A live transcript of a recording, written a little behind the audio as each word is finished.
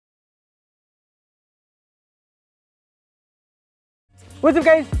What's up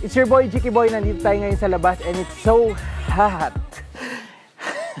guys? It's your boy, Jiki Boy. Nandito tayo ngayon sa labas and it's so hot.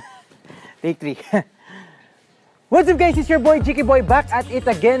 Take 3. What's up guys? It's your boy, Jiki Boy, back at it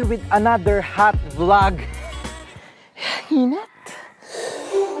again with another hot vlog. Inat.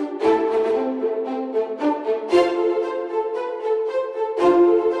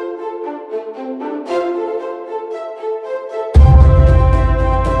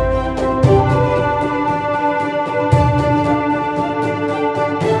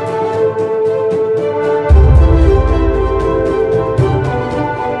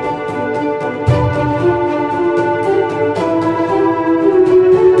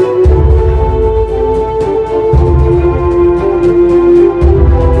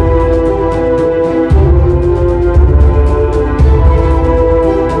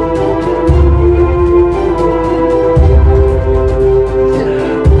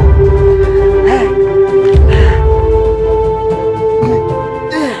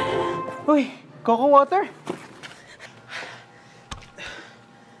 Coco water?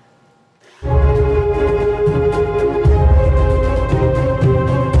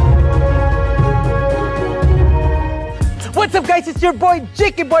 What's up guys? It's your boy,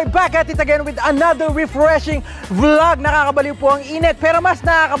 Jiki Boy, back at it again with another refreshing vlog. Nakakabaliw po ang init, pero mas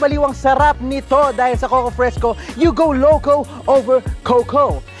nakakabaliw ang sarap nito dahil sa Cocofresco, you go loco over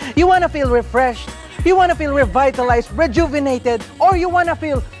cocoa. You wanna feel refreshed? You wanna feel revitalized, rejuvenated, or you wanna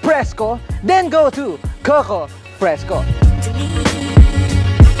feel fresco? Then go to Cocofresco.